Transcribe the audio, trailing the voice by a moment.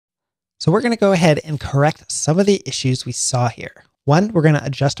So we're going to go ahead and correct some of the issues we saw here. One, we're going to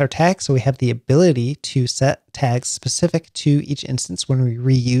adjust our tags so we have the ability to set tags specific to each instance when we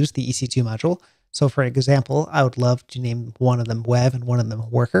reuse the EC2 module. So for example, I would love to name one of them web and one of them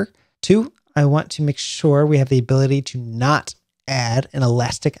worker. Two, I want to make sure we have the ability to not add an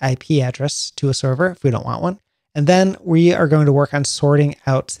elastic IP address to a server if we don't want one. And then we are going to work on sorting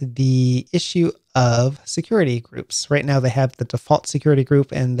out the issue of security groups. Right now they have the default security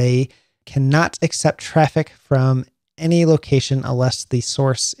group and they cannot accept traffic from any location unless the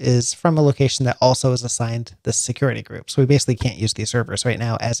source is from a location that also is assigned this security group. So we basically can't use these servers right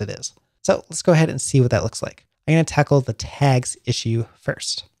now as it is. So let's go ahead and see what that looks like. I'm going to tackle the tags issue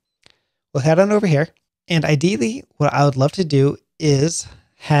first. We'll head on over here. And ideally, what I would love to do is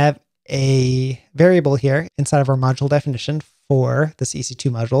have a variable here inside of our module definition for this EC2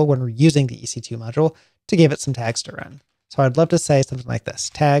 module when we're using the EC2 module to give it some tags to run. So I'd love to say something like this,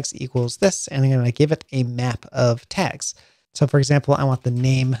 tags equals this, and I'm going to give it a map of tags. So for example, I want the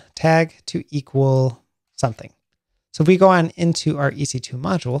name tag to equal something. So if we go on into our EC2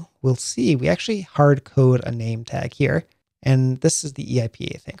 module, we'll see we actually hard code a name tag here. And this is the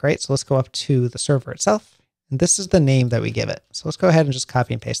EIP, I think, right? So let's go up to the server itself. And this is the name that we give it. So let's go ahead and just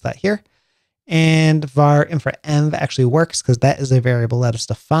copy and paste that here. And var infra-env actually works because that is a variable that is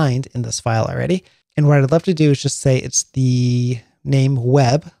defined in this file already. And what I'd love to do is just say it's the name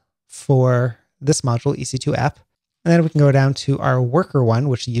web for this module, EC2 app. And then we can go down to our worker one,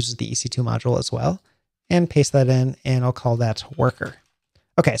 which uses the EC2 module as well, and paste that in, and I'll call that worker.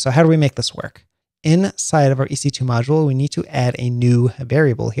 Okay, so how do we make this work? Inside of our EC2 module, we need to add a new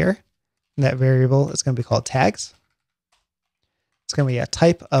variable here. And that variable is going to be called tags. It's going to be a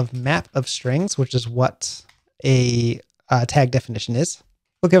type of map of strings, which is what a tag definition is.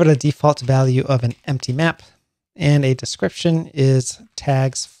 We'll give it a default value of an empty map, and a description is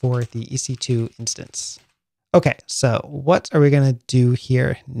tags for the EC2 instance. Okay, so what are we going to do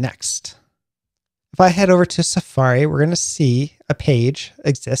here next? If I head over to Safari, we're going to see a page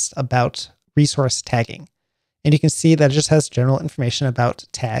exists about resource tagging. And you can see that it just has general information about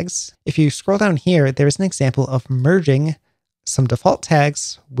tags. If you scroll down here, there's an example of merging some default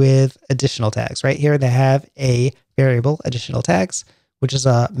tags with additional tags. Right here, they have a variable additional tags, which is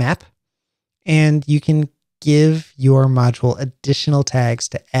a map. And you can give your module additional tags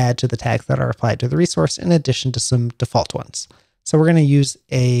to add to the tags that are applied to the resource in addition to some default ones. So we're going to use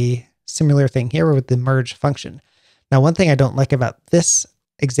a similar thing here with the merge function. Now, one thing I don't like about this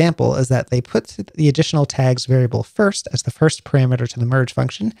example is that they put the additional tags variable first as the first parameter to the merge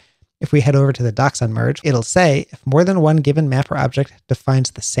function. If we head over to the docs on merge, it'll say if more than one given map or object defines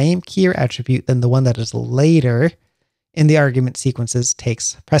the same key or attribute, then the one that is later in the argument sequences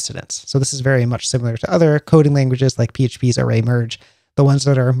takes precedence. So this is very much similar to other coding languages like PHP's array merge. The ones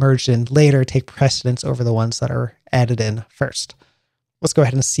that are merged in later take precedence over the ones that are added in first. Let's go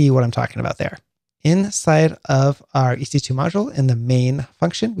ahead and see what I'm talking about there. Inside of our EC2 module in the main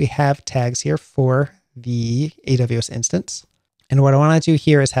function, we have tags here for the AWS instance. And what I want to do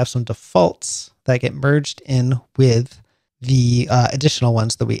here is have some defaults that get merged in with the additional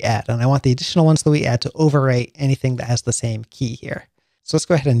ones that we add. And I want the additional ones that we add to overwrite anything that has the same key here. So let's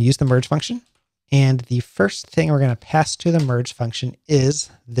go ahead and use the merge function. And the first thing we're going to pass to the merge function is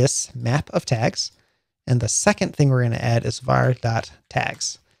this map of tags. And the second thing we're going to add is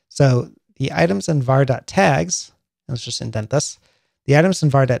var.tags. So the items in var.tags, let's just indent this. The items in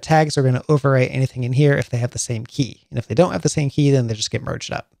var.tags are going to overwrite anything in here if they have the same key. And if they don't have the same key, then they just get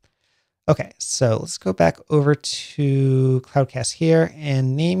merged up. Okay, so let's go back over to Cloudcast here,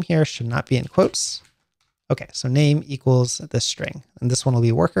 and name here should not be in quotes. Okay, so name equals this string, and this one will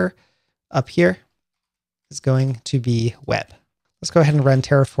be worker. Up here is going to be web. Let's go ahead and run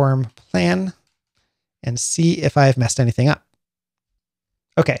Terraform plan and see if I've messed anything up.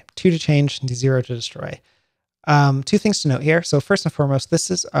 Okay, 2 to change, 0 to destroy. Two things to note here. So first and foremost, this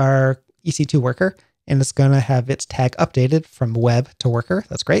is our EC2 worker, and it's going to have its tag updated from web to worker.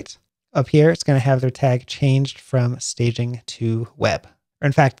 That's great. Up here, it's going to have their tag changed from staging to web. Or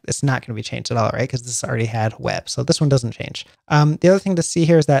in fact, it's not going to be changed at all, right? Because this already had web. So this one doesn't change. The other thing to see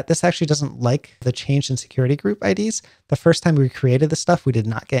here is that this actually doesn't like the change in security group IDs. The first time we created this stuff, we did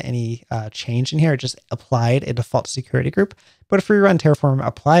not get any change in here. It just applied a default security group. But if we run Terraform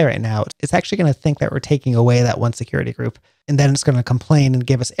apply right now, it's actually going to think that we're taking away that one security group. And then it's going to complain and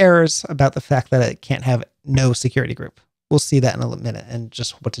give us errors about the fact that it can't have no security group. We'll see that in a minute and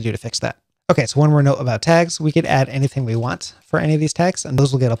just what to do to fix that. Okay, so one more note about tags. We could add anything we want for any of these tags, and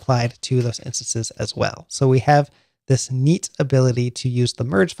those will get applied to those instances as well. So we have this neat ability to use the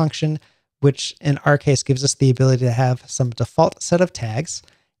merge function, which in our case gives us the ability to have some default set of tags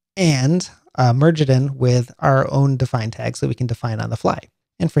and merge it in with our own defined tags that we can define on the fly.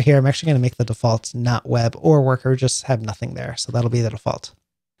 And for here, I'm actually going to make the default not web or worker, just have nothing there. So that'll be the default.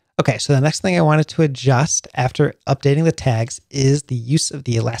 Okay, so the next thing I wanted to adjust after updating the tags is the use of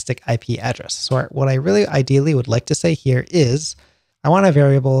the elastic IP address. So what I really ideally would like to say here is I want a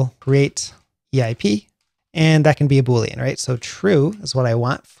variable create EIP, and that can be a Boolean, right? So true is what I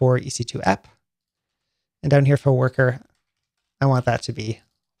want for EC2 app. And down here for worker, I want that to be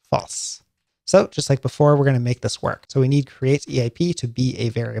false. So just like before, we're going to make this work. So we need create EIP to be a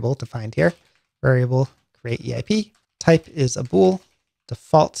variable defined here. Variable create EIP. Type is a bool.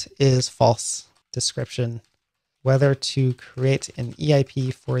 Default is false. Description, whether to create an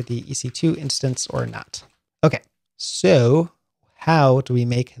EIP for the EC2 instance or not. Okay, so how do we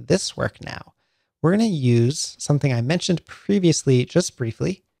make this work now? We're going to use something I mentioned previously, just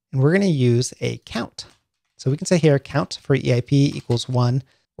briefly, and we're going to use a count. So we can say here count for EIP equals 1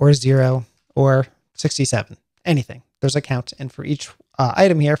 or 0 or 67, anything. There's a count, and for each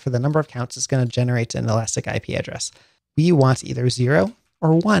item here, for the number of counts, it's going to generate an elastic IP address. We want either 0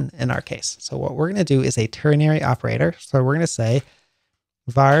 or 1 in our case. So what we're going to do is a ternary operator. So we're going to say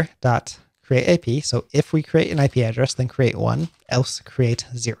var.create IP. So if we create an IP address, then create 1, else create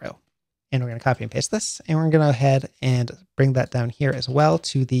 0. And we're going to copy and paste this, and we're going to go ahead and bring that down here as well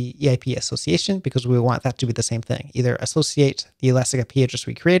to the EIP association, because we want that to be the same thing. Either associate the elastic IP address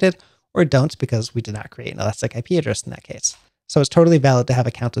we created, or don't, because we did not create an elastic IP address in that case. So it's totally valid to have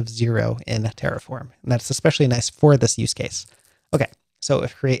a count of 0 in Terraform. And that's especially nice for this use case. Okay, so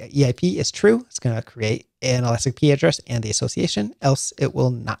if create EIP is true, it's going to create an elastic IP address and the association, else it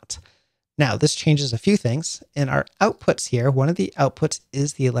will not. Now, this changes a few things. In our outputs here, one of the outputs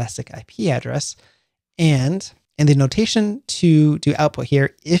is the elastic IP address. And the notation to do output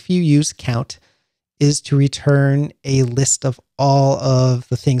here, if you use count, is to return a list of all of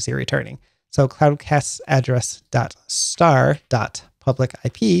the things you're returning. So cloudcast address.star.public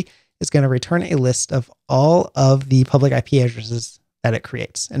IP is going to return a list of all of the public IP addresses that it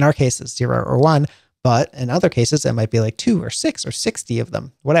creates. In our case, it's 0 or 1. But in other cases, it might be like 2 or 6 or 60 of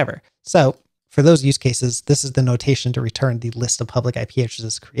them, whatever. So for those use cases, this is the notation to return the list of public IP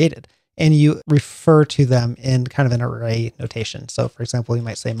addresses created. And you refer to them in kind of an array notation. So for example, you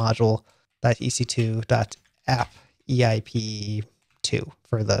might say module.ec2.app EIP2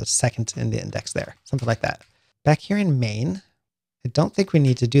 for the second in the index there, something like that. Back here in main, I don't think we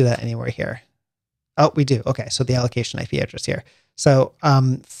need to do that anywhere here. Oh, we do. Okay, so the allocation IP address here. So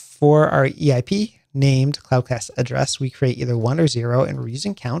for our EIP, named cloudcast address, we create either 1 or 0, and we're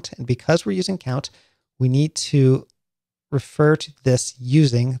using count. And because we're using count, we need to refer to this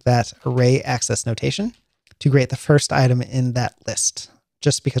using that array access notation to create the first item in that list,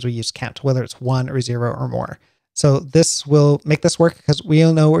 just because we use count, whether it's 1 or 0 or more. So this will make this work because we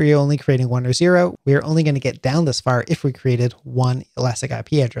all know we're only creating 1 or 0. We're only going to get down this far if we created 1 elastic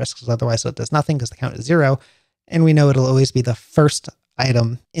IP address, because otherwise it does nothing because the count is 0. And we know it'll always be the first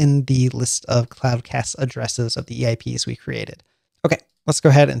item in the list of cloudcast addresses of the EIPs we created. Okay, let's go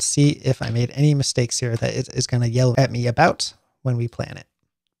ahead and see if I made any mistakes here that it is going to yell at me about when we plan it.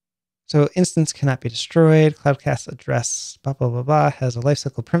 So instance cannot be destroyed. Cloudcast address, blah, blah, blah, blah, has a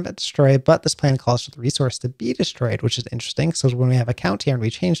lifecycle prevent destroy, but this plan calls for the resource to be destroyed, which is interesting. So when we have a count here and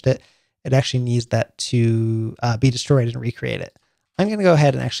we changed it, it actually needs that to be destroyed and recreate it. I'm going to go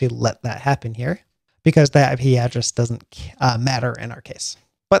ahead and actually let that happen here, because that IP address doesn't matter in our case.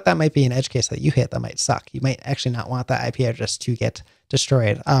 But that might be an edge case that you hit that might suck. You might actually not want that IP address to get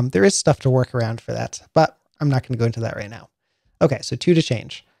destroyed. There is stuff to work around for that, but I'm not going to go into that right now. Okay, so 2 to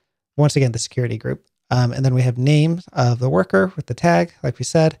change. Once again, the security group. And then we have name of the worker with the tag, like we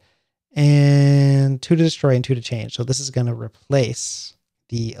said, and 2 to destroy and 2 to change. So this is going to replace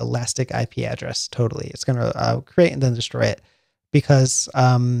the elastic IP address totally. It's going to create and then destroy it because...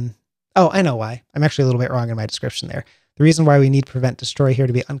 oh, I know why. I'm actually a little bit wrong in my description there. The reason why we need prevent destroy here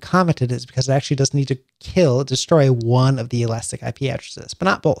to be uncommented is because it actually does need to destroy one of the elastic IP addresses, but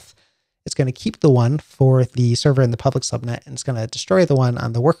not both. It's going to keep the one for the server in the public subnet, and it's going to destroy the one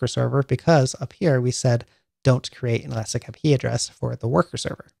on the worker server because up here we said don't create an elastic IP address for the worker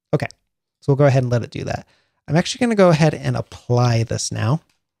server. Okay, so we'll go ahead and let it do that. I'm actually going to go ahead and apply this now.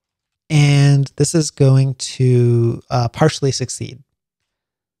 And this is going to partially succeed.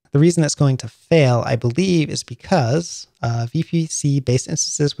 The reason it's going to fail, I believe, is because VPC-based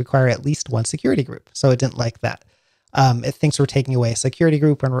instances require at least 1 security group. So it didn't like that. It thinks we're taking away a security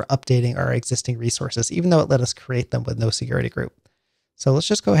group when we're updating our existing resources, even though it let us create them with no security group. So let's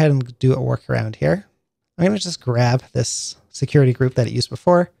just go ahead and do a workaround here. I'm going to just grab this security group that it used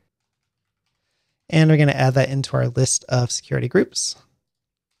before, and we're going to add that into our list of security groups.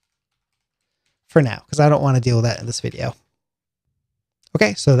 for now, because I don't want to deal with that in this video.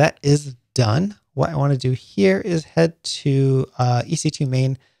 Okay, so that is done. What I want to do here is head to EC2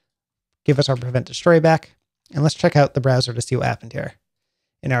 main, give us our prevent destroy back, and let's check out the browser to see what happened here.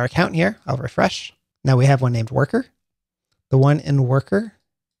 In our account here, I'll refresh. Now we have one named worker. The one in worker,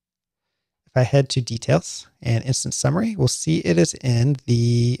 if I head to details and instance summary, we'll see it is in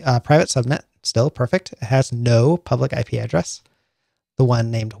the private subnet. Still perfect. It has no public IP address. The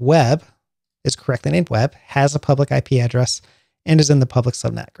one named web is correctly named web, has a public IP address, and is in the public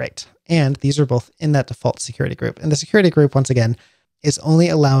subnet. Great. And these are both in that default security group. And the security group, once again, is only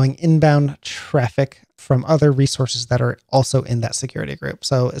allowing inbound traffic from other resources that are also in that security group.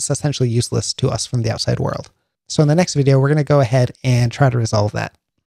 So it's essentially useless to us from the outside world. So in the next video, we're going to go ahead and try to resolve that.